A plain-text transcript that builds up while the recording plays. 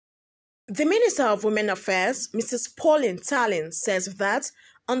The Minister of Women Affairs, Mrs. Pauline Tallen, says that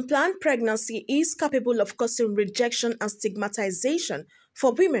unplanned pregnancy is capable of causing rejection and stigmatization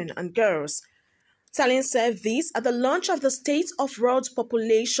for women and girls. Tallen said this at the launch of the State of World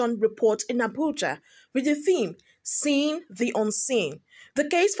Population Report in Abuja with the theme, Seeing the Unseen, the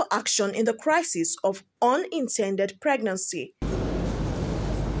case for action in the crisis of unintended pregnancy.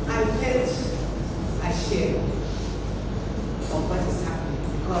 I felt ashamed of what is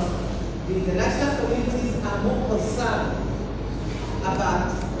happening because the international communities are more concerned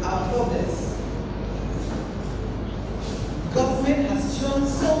about our problems. Government has shown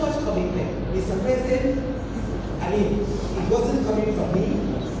so much commitment. Mr. President, it wasn't coming from me.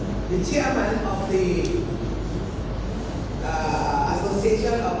 The chairman of the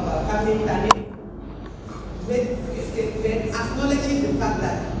Association of Family Planning made a statement acknowledging the fact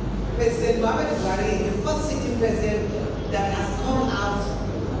that President Muhammad Buhari is the first sitting president that has come out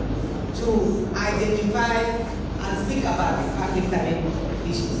to identify and speak about the family planning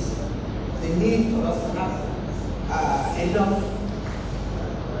issues. The need for us to have enough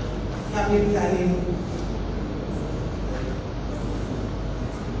family planning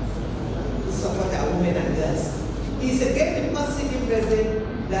to support our women and girls. He's again the first sitting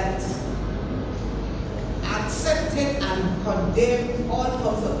president that accepted and condemned all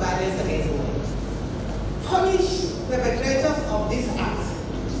forms of violence against women. Punish perpetrators of this act.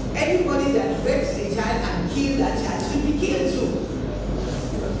 Anybody that rapes a child and kills that child should be killed too.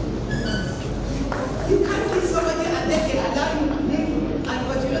 You can't kill somebody and then they allow you to live and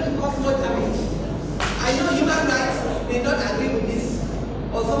continue to cause more damage. I know human rights may not agree with this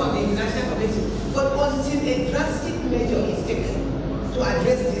or some of the international community, but until a drastic measure is taken to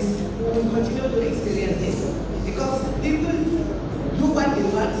address this, we will continue to experience this. Because people do what they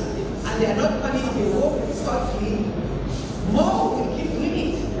want and they are not punished, they walk scot-free, more will keep doing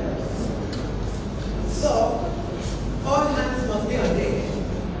it. So, all hands must be on deck.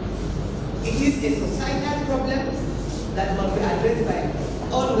 It is a societal problem that must be addressed by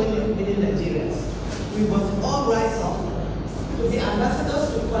all women within Nigerians. We must all rise up to be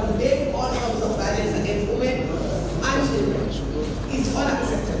ambassadors to condemn all forms of violence against women and children. It's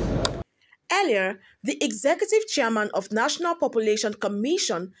unacceptable. Earlier, the executive chairman of National Population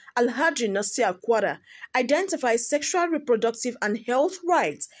Commission, Alhaji Nasir Kwara, identified sexual, reproductive and health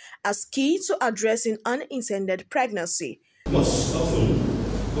rights as key to addressing unintended pregnancy. Most often,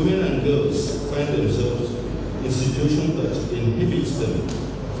 women and girls find themselves in situations that inhibits them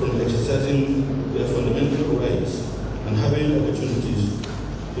from exercising their fundamental rights and having opportunities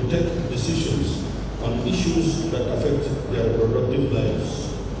to take decisions on issues that affect their reproductive lives.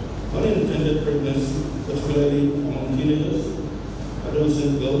 Unintended pregnancy, particularly among teenagers,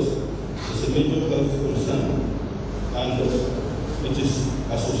 adolescent girls, is a major health concern, and it is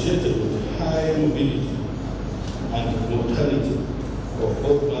associated with high morbidity and mortality of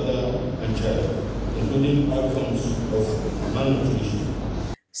both mother and child, including outcomes of malnutrition.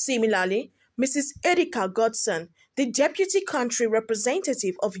 Similarly, Mrs. Erika Godson, the Deputy Country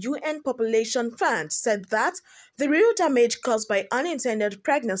Representative of UN Population Fund, said that the real damage caused by unintended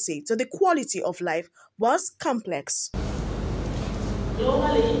pregnancy to the quality of life was complex.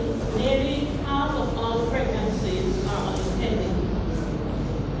 Globally, nearly half of all pregnancies are unintended.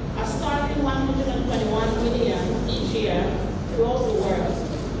 A startling 121 million each year throughout the world.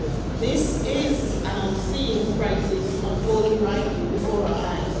 This is an unseen crisis unfolding right before our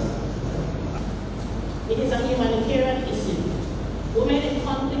eyes. It is a humanitarian issue. Women in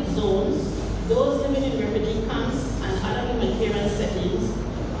conflict zones, those living in refugee camps and other humanitarian settings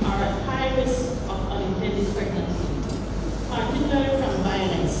are at high risk of unintended pregnancy, particularly from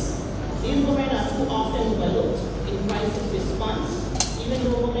violence. These women are too often overlooked in crisis response, even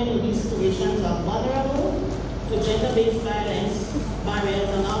though women in these situations are vulnerable to gender-based violence barriers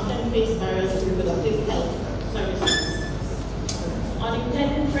and often face barriers to reproductive health services.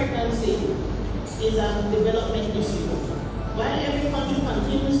 Unintended pregnancy is a development issue. While every country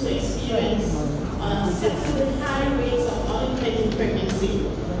continues to experience unacceptably high rates of unintended pregnancy,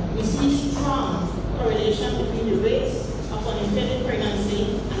 we see strong correlation between the rates of unintended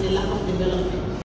pregnancy and the lack of development.